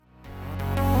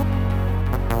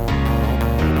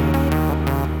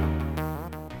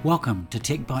Welcome to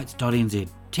techbytes.nz,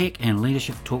 Tech and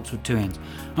Leadership Talks with Two Hands.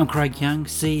 I'm Craig Young,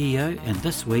 CEO, and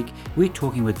this week we're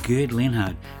talking with Gerd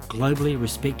Leonhard, globally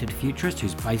respected futurist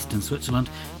who's based in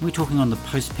Switzerland, and we're talking on the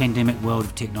post-pandemic world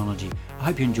of technology. I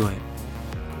hope you enjoy it.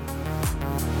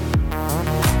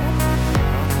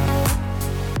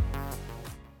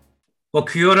 Well,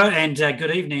 kia ora and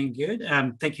good evening,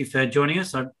 Gerd. Thank you for joining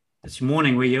us. It's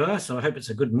morning where you are, so I hope it's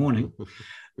a good morning.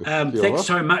 Thanks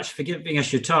so much for giving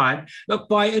us your time. Look,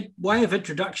 by way of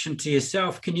introduction to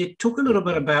yourself, can you talk a little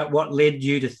bit about what led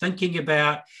you to thinking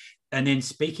about and then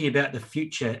speaking about the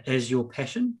future as your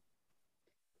passion?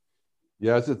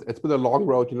 Yes, it's been a long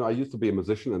road. I used to be a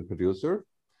musician and producer,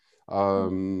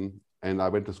 and I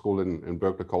went to school in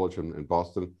Berklee College in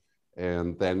Boston.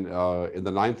 And then in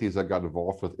the 90s, I got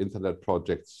involved with internet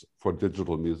projects for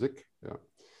digital music. Yeah.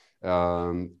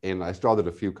 And I started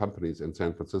a few companies in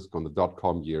San Francisco in the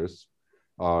dot-com years.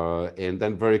 And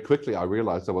then very quickly, I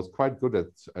realized I was quite good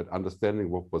at understanding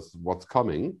what's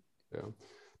coming. Yeah.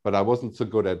 But I wasn't so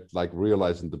good at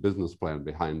realizing the business plan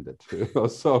behind it.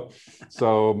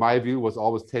 So my view was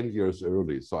always 10 years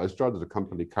early. So I started a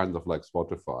company kind of like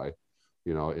Spotify,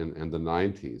 in the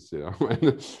 90s,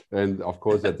 and of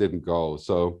course that didn't go.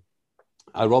 So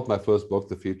I wrote my first book,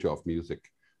 The Future of Music,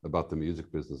 about the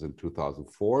music business in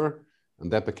 2004,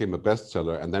 and that became a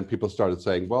bestseller. And then people started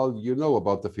saying, well,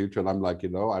 about the future. And I'm like,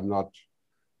 I'm not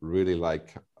really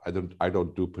I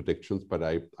don't do predictions, but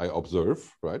I observe,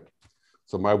 right?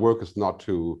 So my work is not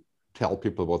to tell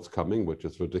people what's coming, which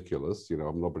is ridiculous,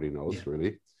 nobody knows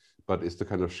really, but it's to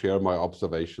kind of share my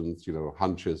observations,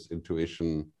 hunches,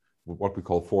 intuition, what we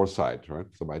call foresight, right?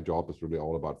 So my job is really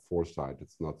all about foresight.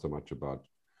 It's not so much about,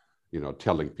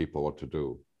 telling people what to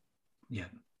do. Yeah.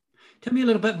 Tell me a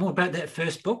little bit more about that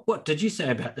first book. What did you say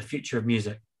about the future of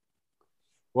music?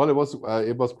 Well, it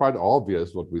was quite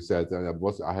obvious what we said.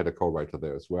 I had a co-writer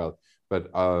there as well, but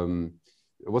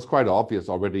it was quite obvious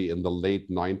already in the late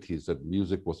 90s that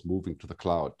music was moving to the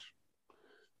cloud.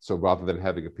 So rather than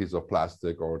having a piece of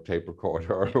plastic or a tape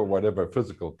recorder or whatever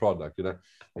physical product,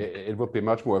 it would be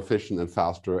much more efficient and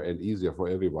faster and easier for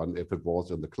everyone if it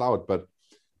was in the cloud. But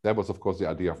that was, of course, the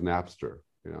idea of Napster.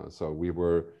 So we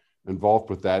were involved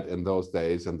with that in those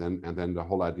days, and then the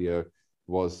whole idea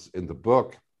was in the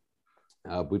book.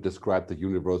 We described the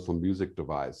universal music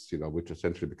device, which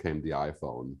essentially became the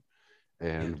iPhone,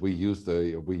 and we used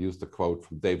the quote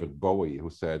from David Bowie,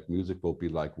 who said, "Music will be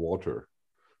like water."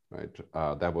 Right.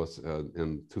 That was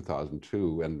in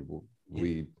 2002, and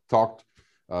we talked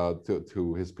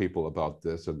to his people about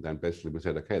this, and then basically we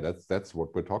said, okay, that's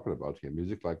what we're talking about here,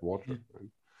 music like water. Right?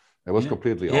 It was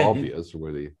completely obvious,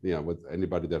 really. With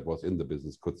anybody that was in the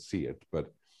business could see it,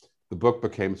 but the book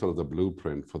became sort of the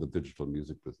blueprint for the digital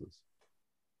music business.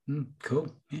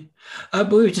 Cool. Yeah.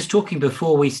 We were just talking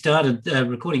before we started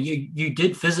recording. You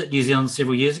did visit New Zealand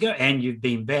several years ago, and you've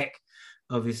been back.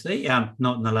 Obviously,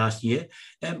 not in the last year.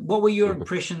 What were your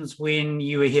impressions when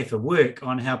you were here for work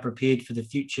on how prepared for the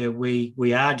future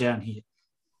we are down here?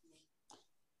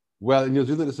 Well, New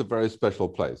Zealand is a very special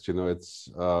place. It's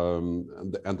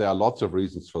and there are lots of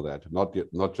reasons for that.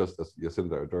 Not just as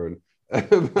Jacinda Ardern,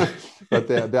 but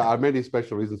there are many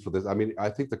special reasons for this. I mean, I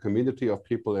think the community of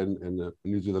people in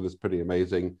New Zealand is pretty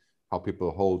amazing. How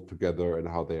people hold together and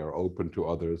how they are open to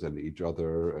others and each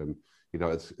other, and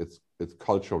it's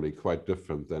culturally quite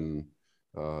different than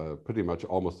pretty much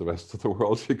almost the rest of the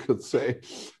world, you could say.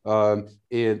 And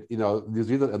New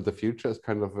Zealand and the future is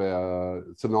kind of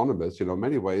synonymous. In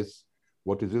many ways,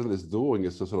 what New Zealand is doing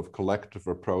is a sort of collective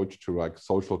approach to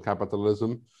social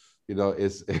capitalism.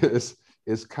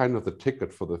 Is kind of the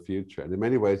ticket for the future. And in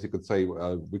many ways, you could say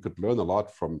we could learn a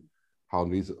lot from how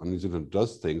New Zealand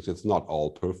does things. It's not all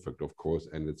perfect, of course,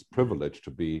 and it's privileged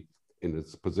to be in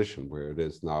its position where it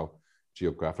is now,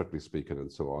 geographically speaking,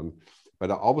 and so on.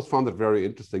 But I always found it very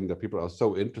interesting that people are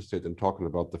so interested in talking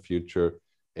about the future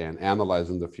and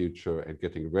analyzing the future and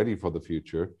getting ready for the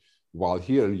future. While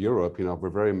here in Europe, we're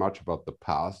very much about the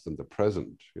past and the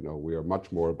present. We are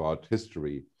much more about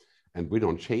history, and we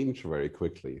don't change very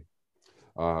quickly.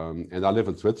 And I live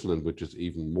in Switzerland, which is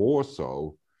even more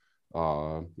so,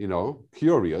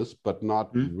 curious, but not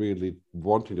really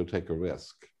wanting to take a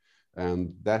risk.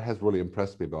 And that has really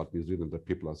impressed me about New Zealand, that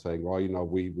people are saying, well,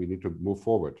 we need to move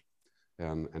forward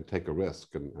and take a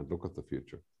risk and look at the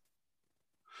future.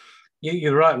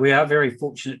 You're right. We are very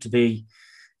fortunate to be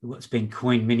what's been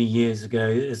coined many years ago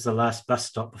as the last bus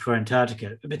stop before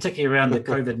Antarctica, particularly around the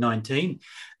COVID-19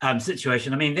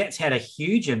 situation. I mean, that's had a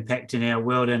huge impact in our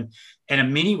world and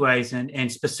in many ways,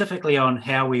 and specifically on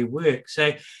how we work.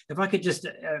 So if I could just,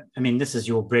 this is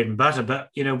your bread and butter, but,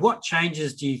 what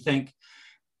changes do you think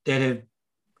that have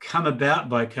come about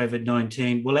by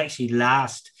COVID-19 will actually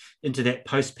last into that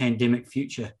post-pandemic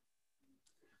future?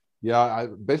 Yeah, I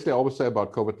basically always say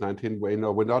about COVID-19,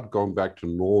 we're not going back to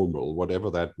normal, whatever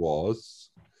that was.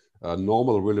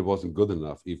 Normal really wasn't good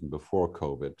enough even before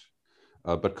COVID.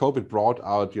 But COVID brought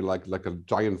out like a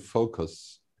giant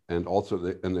focus and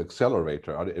also an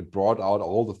accelerator. It brought out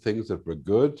all the things that were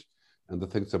good and the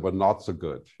things that were not so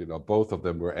good. Both of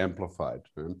them were amplified.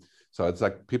 So it's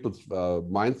like people's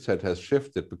mindset has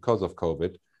shifted because of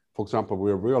COVID. For example,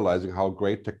 we're realizing how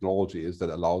great technology is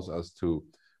that allows us to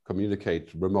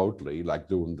communicate remotely, like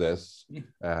doing this.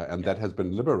 And that has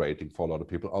been liberating for a lot of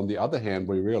people. On the other hand,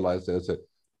 we realize there's a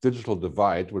digital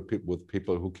divide with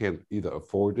people who can't either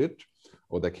afford it,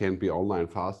 or they can't be online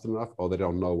fast enough, or they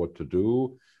don't know what to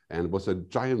do. And it was a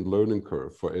giant learning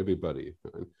curve for everybody.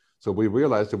 So we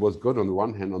realized it was good on the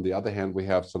one hand. On the other hand, we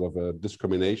have sort of a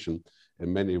discrimination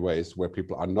in many ways where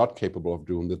people are not capable of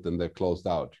doing it, then they're closed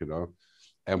out,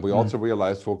 And we also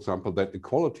realized, for example, that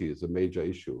equality is a major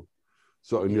issue.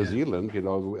 So in New Zealand,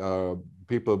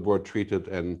 people were treated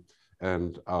and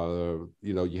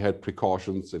you had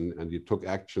precautions and you took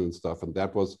action and stuff. And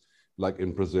that was like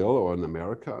in Brazil or in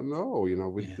America. No,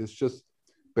 it's just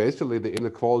basically the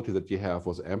inequality that you have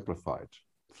was amplified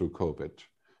through COVID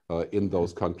in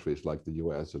those countries like the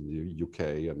US and the UK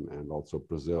and also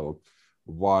Brazil.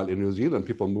 While in New Zealand,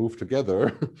 people move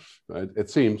together, right?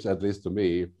 It seems, at least to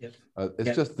me,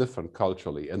 it's just different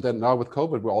culturally. And then now with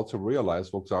COVID, we also realize,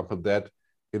 for example, that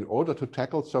in order to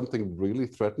tackle something really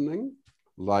threatening,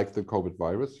 like the COVID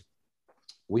virus,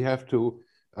 we have to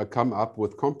come up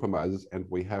with compromises, and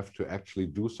we have to actually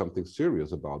do something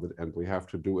serious about it, and we have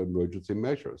to do emergency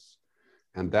measures.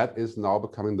 And that is now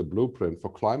becoming the blueprint for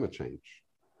climate change.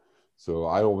 So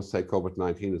I always say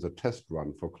COVID-19 is a test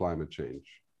run for climate change.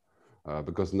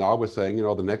 Because now we're saying,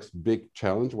 the next big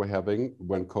challenge we're having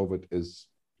when COVID is,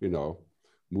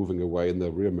 moving away in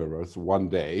the rear mirrors one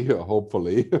day,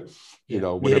 hopefully,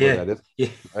 whatever that is. Yeah.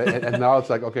 And now it's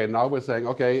like, okay, now we're saying,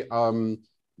 okay,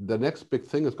 the next big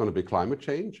thing is going to be climate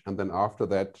change. And then after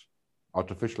that,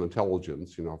 artificial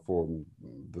intelligence, for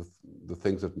the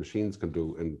things that machines can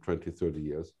do in 20, 30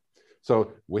 years.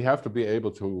 So we have to be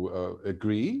able to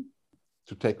agree,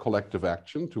 to take collective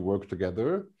action, to work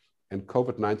together. And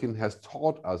COVID-19 has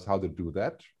taught us how to do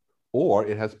that, or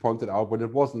it has pointed out when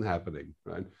it wasn't happening,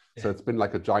 right? So it's been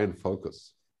like a giant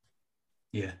focus.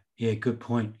 Yeah, good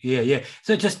point. Yeah.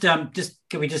 So just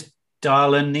can we just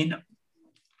dial in then a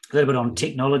little bit on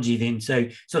technology then? So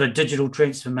sort of digital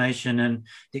transformation and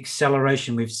the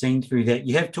acceleration we've seen through that.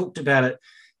 You have talked about it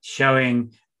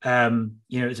showing,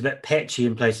 it's a bit patchy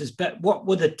in places, but what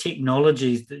were the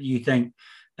technologies that you think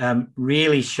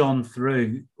really shone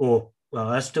through or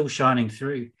are still shining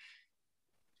through?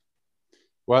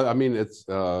 Well, I mean, it's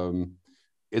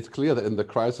clear that in the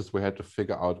crisis, we had to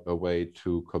figure out a way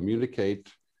to communicate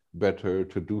better,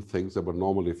 to do things that were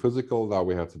normally physical. Now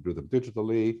we have to do them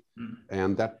digitally.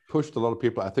 And that pushed a lot of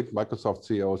people. I think Microsoft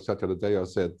CEO Satya Nadella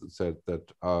said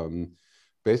that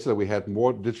basically we had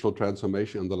more digital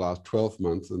transformation in the last 12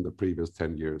 months than the previous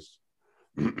 10 years.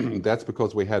 That's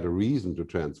because we had a reason to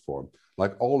transform.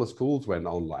 Like all the schools went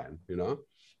online,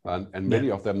 and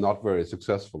many of them not very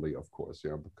successfully, of course,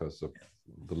 because of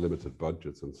the limited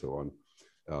budgets and so on.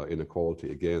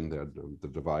 Inequality, again, the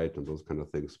divide and those kind of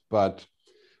things. But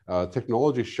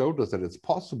technology showed us that it's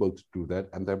possible to do that,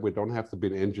 and that we don't have to be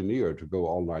an engineer to go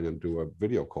online and do a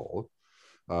video call.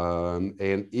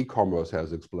 And e-commerce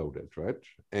has exploded, right?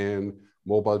 And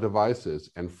mobile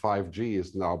devices and 5G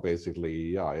is now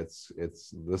basically,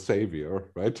 it's the savior,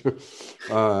 right?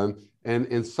 And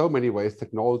in so many ways,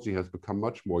 technology has become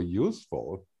much more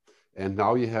useful. And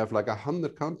now you have like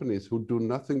 100 companies who do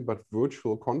nothing but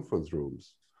virtual conference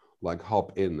rooms, like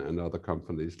Hop-In and other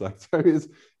companies. Like,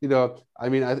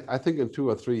 I think in 2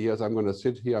 or 3 years, I'm going to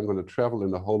sit here, I'm going to travel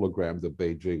in a hologram to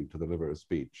Beijing to deliver a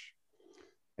speech.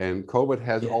 And COVID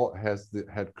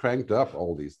had cranked up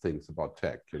all these things about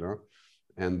tech,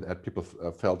 and that people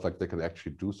felt like they can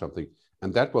actually do something.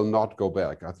 And that will not go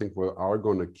back. I think we are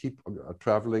going to keep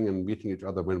traveling and meeting each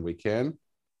other when we can.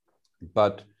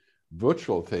 But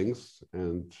virtual things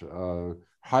and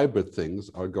hybrid things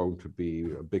are going to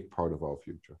be a big part of our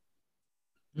future.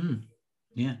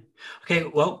 Yeah. Okay,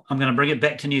 well, I'm going to bring it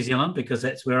back to New Zealand because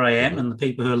that's where I am and the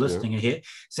people who are listening are here.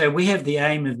 So we have the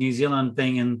aim of New Zealand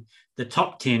being in the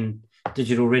top 10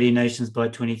 digital ready nations by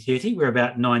 2030. We're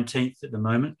about 19th at the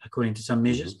moment, according to some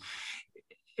measures.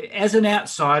 As an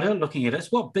outsider looking at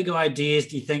us, what big ideas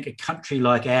do you think a country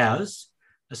like ours,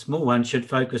 a small one, should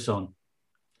focus on?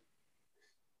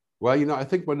 Well, I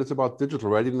think when it's about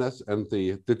digital readiness and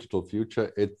the digital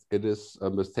future, it is a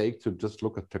mistake to just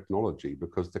look at technology,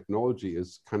 because technology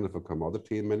is kind of a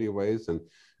commodity in many ways, and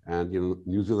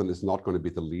New Zealand is not going to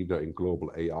be the leader in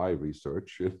global AI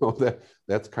research.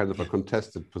 That's kind of a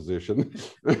contested position.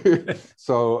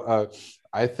 So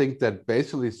I think that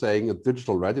basically saying a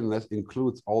digital readiness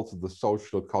includes also the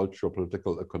social, cultural,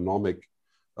 political, economic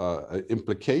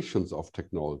implications of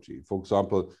technology. For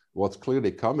example, what's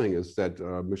clearly coming is that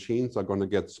machines are going to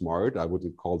get smart. I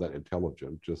wouldn't call that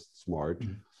intelligent, just smart.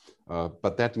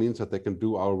 But that means that they can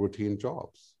do our routine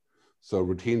jobs. So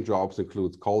routine jobs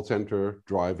includes call center,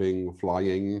 driving,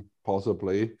 flying,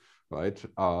 possibly, right?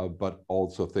 But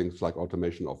also things like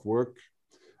automation of work,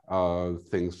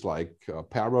 things like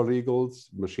paralegals.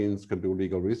 Machines can do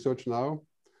legal research now.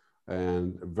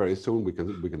 And very soon we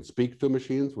can speak to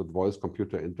machines with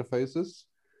voice-computer interfaces.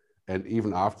 And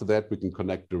even after that, we can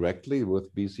connect directly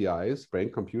with BCIs,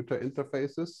 brain-computer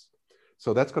interfaces.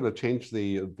 So that's going to change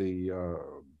the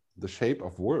shape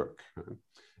of work.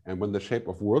 And when the shape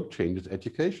of work changes,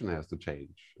 education has to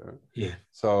change. Yeah.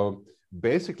 So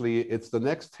basically, it's the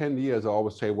next 10 years, I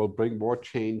always say, will bring more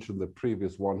change than the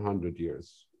previous 100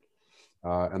 years.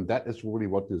 And that is really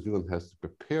what New Zealand has to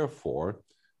prepare for,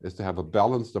 is to have a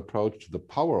balanced approach to the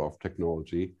power of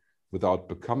technology without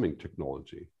becoming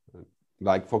technology.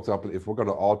 Like, for example, if we're going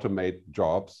to automate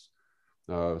jobs,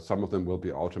 some of them will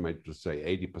be automated to say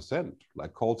 80%,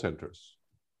 like call centers.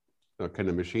 Can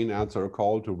a machine answer a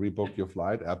call to rebook your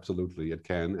flight? Absolutely, it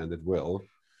can, and it will.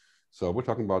 So we're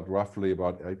talking about roughly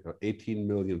about 18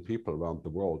 million people around the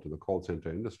world in the call center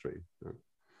industry.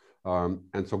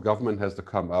 And so government has to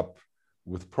come up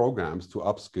with programs to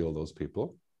upskill those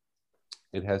people.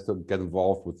 It has to get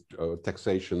involved with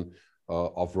taxation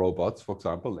of robots, for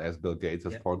example, as Bill Gates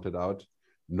has pointed out.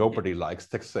 Nobody likes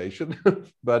taxation,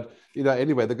 but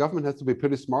anyway, the government has to be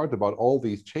pretty smart about all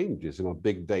these changes.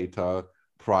 Big data,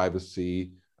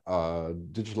 privacy,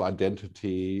 digital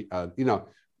identity.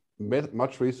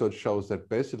 Much research shows that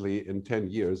basically in 10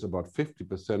 years, about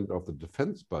 50% of the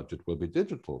defense budget will be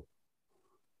digital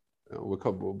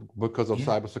because of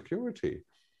cybersecurity.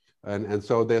 And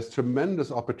so there's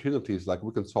tremendous opportunities, like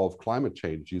we can solve climate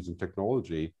change using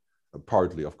technology,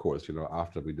 partly, of course,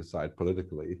 after we decide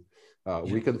politically.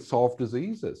 We can solve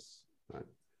diseases, right?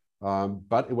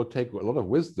 But it will take a lot of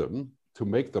wisdom to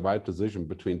make the right decision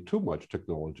between too much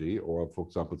technology or, for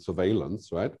example,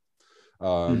 surveillance, right?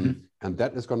 And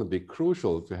that is going to be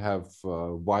crucial to have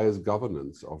wise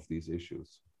governance of these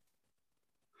issues.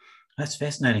 That's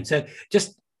fascinating. So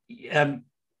just...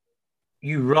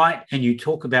 you write and you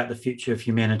talk about the future of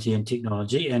humanity and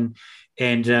technology, and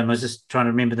I was just trying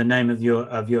to remember the name of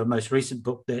your most recent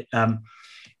book that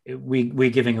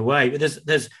we're giving away. But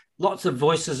there's lots of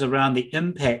voices around the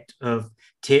impact of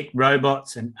tech,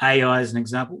 robots, and AI as an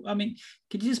example. I mean,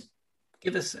 could you just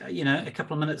give us a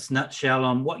couple of minutes nutshell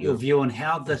on what your view on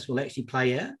how this will actually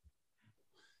play out?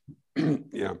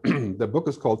 Yeah, the book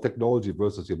is called Technology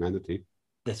versus Humanity.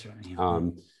 That's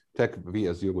right.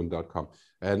 techbytes.nz.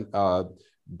 And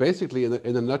basically,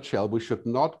 in a nutshell, we should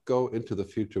not go into the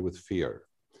future with fear.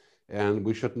 And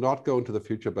we should not go into the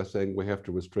future by saying we have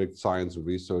to restrict science and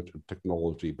research and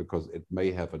technology because it may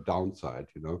have a downside,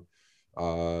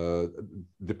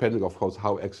 depending, of course,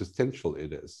 how existential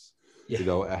it is.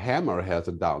 Yeah. A hammer has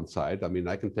a downside. I mean,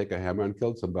 I can take a hammer and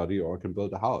kill somebody, or I can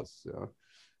build a house.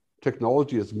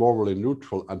 Technology is morally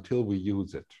neutral until we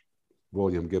use it.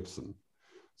 William Gibson.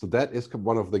 So that is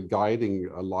one of the guiding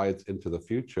lights into the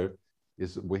future,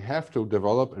 is we have to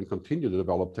develop and continue to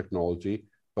develop technology,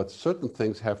 but certain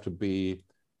things have to be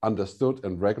understood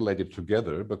and regulated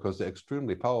together because they're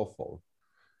extremely powerful.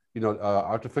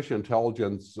 Artificial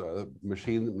intelligence,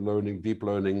 machine learning, deep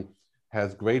learning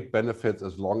has great benefits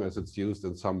as long as it's used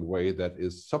in some way that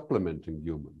is supplementing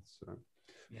humans.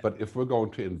 But if we're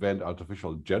going to invent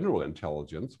artificial general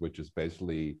intelligence, which is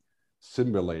basically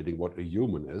simulating what a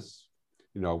human is,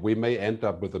 we may end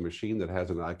up with a machine that has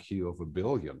an IQ of 1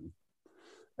 billion.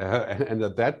 And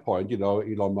at that point,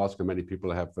 Elon Musk and many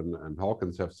people have, and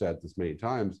Hawkins have said this many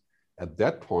times, at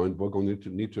that point, we're going to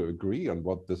need to agree on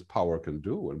what this power can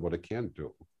do and what it can't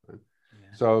do. Right?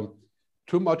 Yeah. So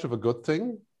too much of a good thing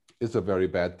is a very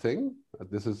bad thing.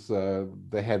 This is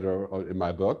the header in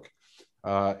my book.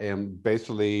 And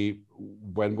basically,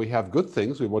 when we have good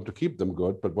things, we want to keep them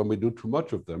good. But when we do too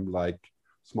much of them, like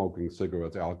smoking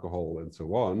cigarettes, alcohol, and so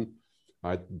on,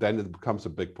 right, then it becomes a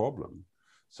big problem.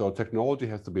 So technology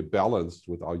has to be balanced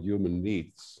with our human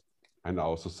needs and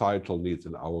our societal needs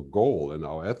and our goal and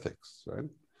our ethics, right?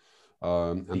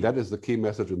 And that is the key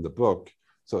message in the book.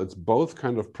 So it's both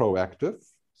kind of proactive,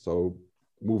 so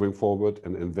moving forward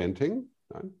and inventing,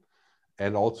 right?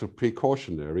 and also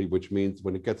precautionary, which means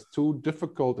when it gets too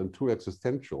difficult and too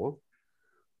existential,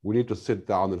 we need to sit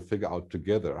down and figure out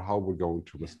together how we're going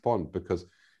to respond, because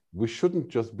we shouldn't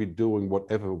just be doing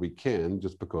whatever we can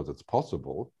just because it's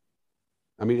possible.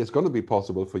 I mean, it's going to be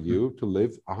possible for you to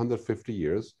live 150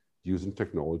 years using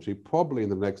technology, probably in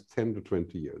the next 10 to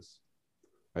 20 years.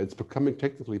 It's becoming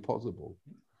technically possible.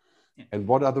 And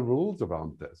what are the rules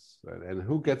around this? And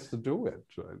who gets to do it?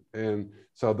 And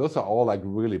so those are all like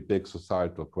really big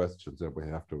societal questions that we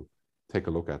have to take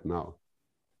a look at now.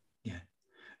 Yeah.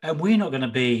 And we're not going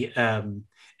to be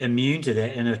immune to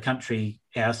that in a country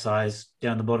our size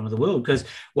down the bottom of the world, because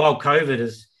while COVID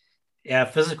is, our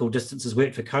physical distance has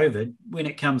worked for COVID, when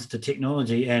it comes to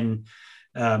technology and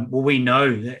well, we know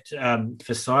that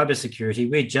for cybersecurity,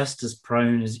 we're just as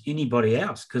prone as anybody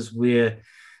else, because we're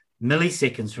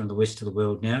milliseconds from the rest of the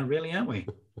world now, really, aren't we?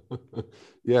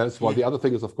 Yes. Well, the other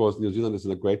thing is, of course, New Zealand is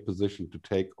in a great position to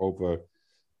take over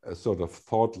a sort of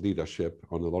thought leadership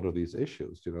on a lot of these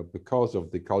issues, you know, because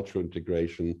of the cultural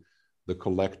integration, the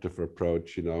collective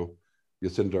approach, you know,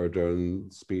 Jacinda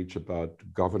Ardern's speech about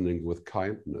governing with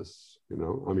kindness, you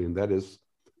know, I mean, that is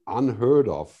unheard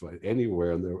of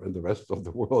anywhere in the rest of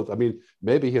the world. I mean,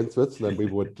 maybe here in Switzerland we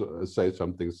would say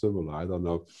something similar. I don't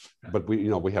know, but we, you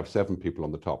know, we have 7 people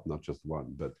on the top, not just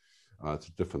 1. But it's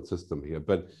a different system here.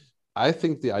 But I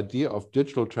think the idea of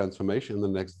digital transformation in the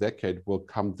next decade will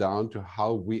come down to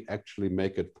how we actually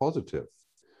make it positive,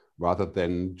 rather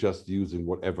than just using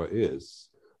whatever is,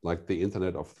 like the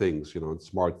Internet of Things, you know, and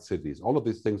smart cities. All of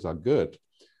these things are good.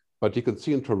 But you can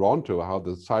see in Toronto how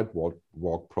the sidewalk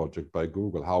project by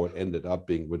Google, how it ended up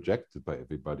being rejected by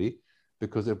everybody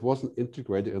because it wasn't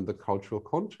integrated in the cultural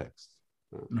context.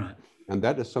 Right. And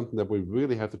that is something that we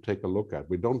really have to take a look at.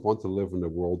 We don't want to live in a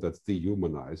world that's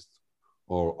dehumanized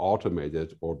or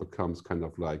automated or becomes kind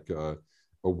of like a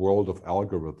world of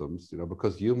algorithms, you know,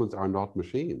 because humans are not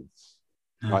machines.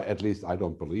 At least I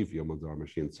don't believe humans are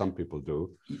machines. Some people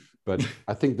do. But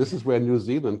I think this is where New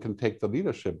Zealand can take the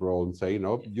leadership role and say, you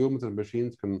know, humans and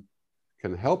machines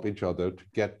can help each other to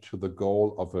get to the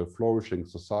goal of a flourishing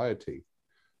society.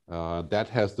 That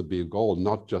has to be a goal,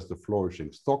 not just a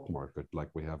flourishing stock market like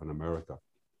we have in America.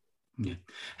 Yeah.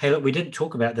 Hey, look, we didn't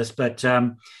talk about this, but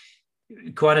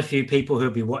quite a few people who'll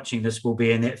be watching this will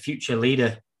be in that future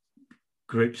leader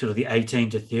group, sort of the 18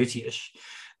 to 30-ish.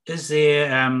 Is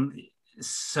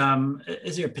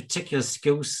there a particular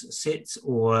skill sets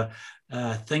or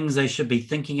things they should be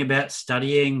thinking about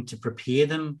studying to prepare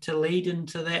them to lead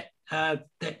into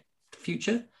that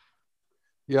future?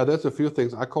 Yeah, there's a few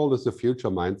things. I call this the future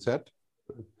mindset.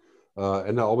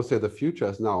 And I always say the future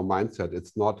is now a mindset.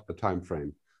 It's not a time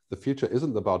frame. The future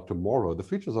isn't about tomorrow. The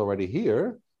future is already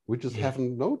here. We just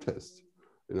haven't noticed.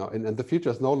 You know, and the future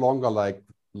is no longer like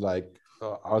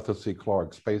Arthur C.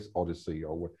 Clarke's Space Odyssey,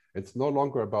 or it's no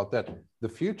longer about that. The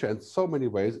future, in so many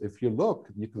ways, if you look,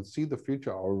 you can see the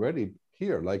future already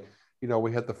here. Like, you know,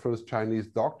 we had the first Chinese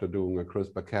doctor doing a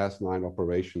CRISPR-Cas9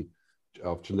 operation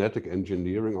of genetic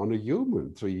engineering on a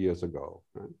human 3 years ago.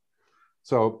 Right?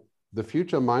 So the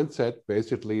future mindset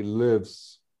basically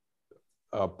lives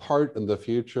a part in the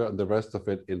future and the rest of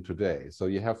it in today. So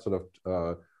you have sort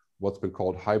of what's been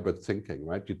called hybrid thinking,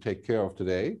 right? You take care of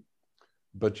today,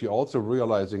 but you're also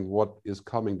realizing what is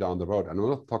coming down the road. And I'm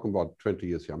not talking about 20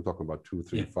 years here. I'm talking about 2,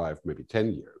 3, 5, maybe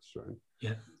 10 years, right?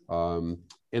 Yeah.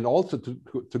 And also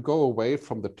to go away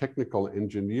from the technical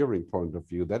engineering point of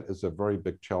view, that is a very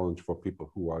big challenge for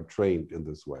people who are trained in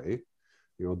this way.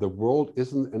 You know, the world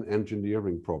isn't an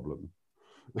engineering problem.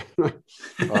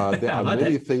 There are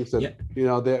many things that, you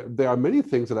know, there are many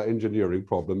things that are engineering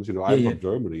problems. You know, I'm from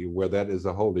Germany, where that is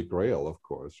a holy grail, of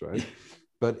course, right?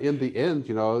 But in the end,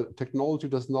 you know, technology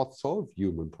does not solve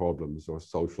human problems or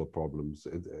social problems.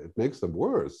 It makes them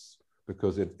worse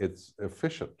because it's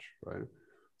efficient, right?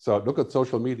 So look at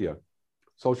social media.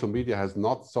 Social media has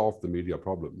not solved the media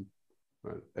problem,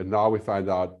 right? And now we find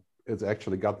out it's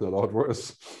actually gotten a lot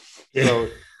worse. So,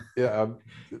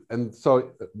 and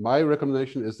so my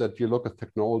recommendation is that you look at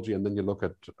technology and then you look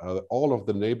at all of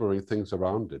the neighboring things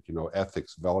around it, you know,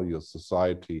 ethics, values,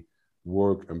 society,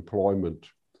 work, employment,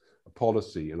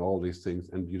 policy, and all these things,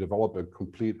 and you develop a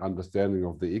complete understanding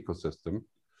of the ecosystem,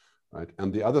 right?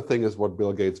 And the other thing is what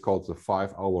Bill Gates calls the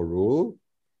 5-hour rule.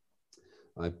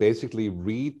 I basically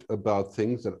read about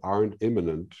things that aren't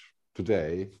imminent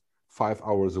today 5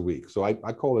 hours a week. So I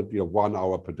call it, you know, 1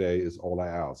 hour per day is all I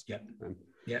ask.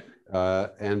 Yeah.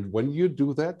 And when you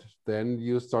do that, then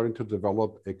you're starting to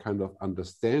develop a kind of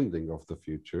understanding of the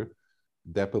future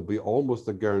that will be almost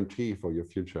a guarantee for your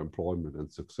future employment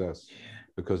and success,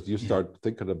 because you start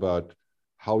thinking about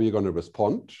how you're going to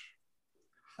respond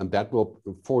and that will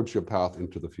forge your path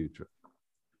into the future.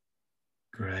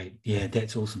 Great. Yeah,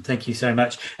 that's awesome. Thank you so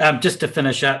much. Just to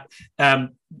finish up, do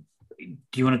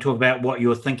you want to talk about what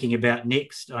you're thinking about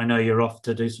next? I know you're off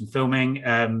to do some filming.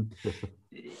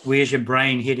 Where's your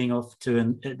brain heading off to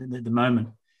at the moment?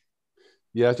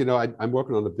 Yes, you know, I'm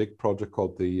working on a big project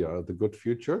called the Good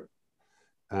Future.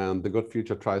 And the Good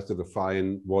Future tries to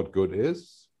define what good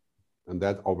is. And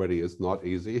that already is not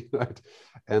easy, right?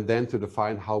 And then to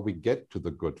define how we get to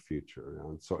the good future.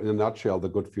 And so in a nutshell, the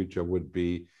good future would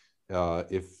be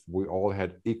if we all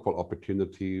had equal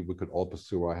opportunity, we could all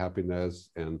pursue our happiness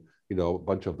and, you know, a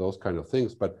bunch of those kind of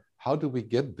things. But how do we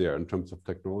get there in terms of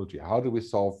technology? How do we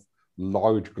solve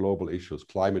large global issues,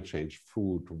 climate change,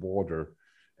 food, water?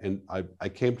 And I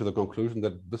came to the conclusion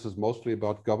that this is mostly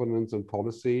about governance and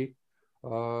policy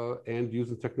and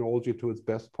using technology to its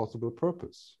best possible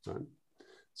purpose. Right?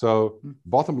 So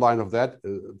bottom line of that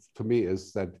to me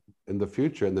is that in the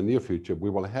future, in the near future, we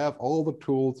will have all the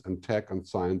tools and tech and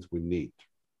science we need.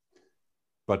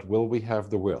 But will we have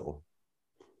the will?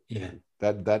 Yeah.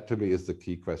 That to me is the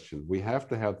key question. We have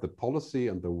to have the policy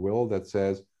and the will that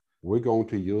says we're going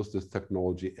to use this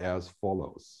technology as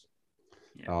follows.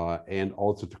 Yeah. And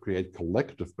also to create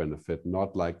collective benefit,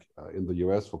 not like in the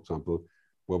US, for example,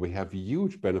 where we have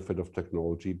huge benefit of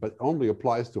technology, but only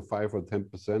applies to 5 or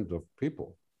 10% of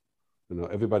people. You know,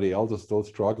 everybody else is still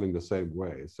struggling the same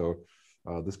way. So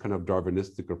this kind of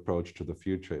Darwinistic approach to the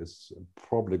future is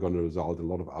probably going to result in a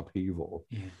lot of upheaval.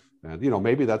 Yeah. And, you know,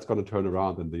 maybe that's going to turn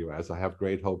around in the US. I have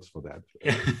great hopes for that.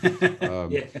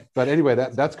 Yeah. But anyway,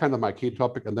 that's kind of my key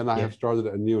topic. And then I have started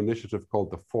a new initiative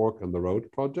called the Fork in the Road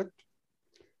Project.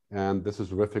 And this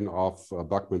is riffing off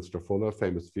Buckminster Fuller,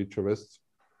 famous futurist,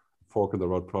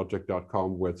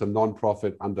 forkintheroadproject.com, where it's a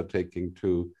non-profit undertaking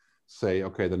to say,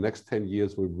 okay, the next 10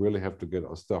 years, we really have to get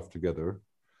our stuff together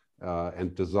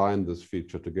and design this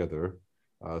future together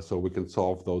so we can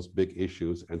solve those big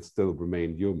issues and still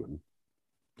remain human.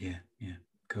 Yeah, yeah,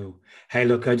 cool. Hey,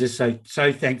 look, I just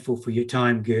so thankful for your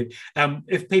time, Gerd.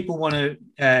 If people want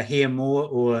to hear more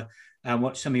or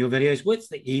watch some of your videos, what's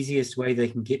the easiest way they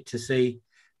can get to see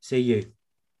you?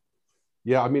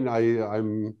 Yeah, I mean,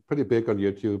 I'm pretty big on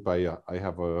YouTube. I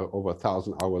have over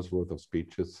 1,000 hours worth of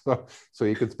speeches, so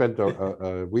you can spend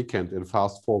a weekend in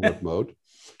fast forward mode.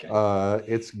 Okay.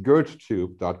 It's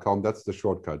gerdtube.com. That's the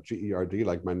shortcut. GERD,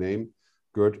 like my name.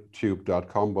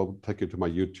 Gerdtube.com will take you to my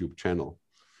YouTube channel,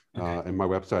 and my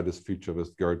website is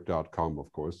futuristgerd.com,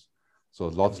 of course. So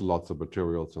lots and lots of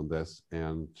materials on this.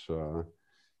 And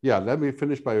yeah, let me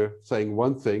finish by saying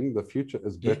one thing: the future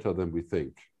is better than we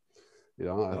think. You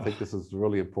know, I think this is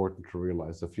really important to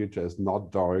realize. The future is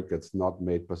not dark. It's not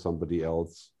made by somebody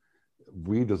else.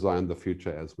 We design the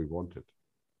future as we want it.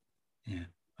 Yeah.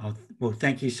 Well,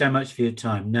 thank you so much for your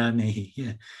time. No, me.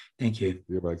 Yeah. Thank you.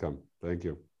 You're welcome. Thank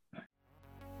you.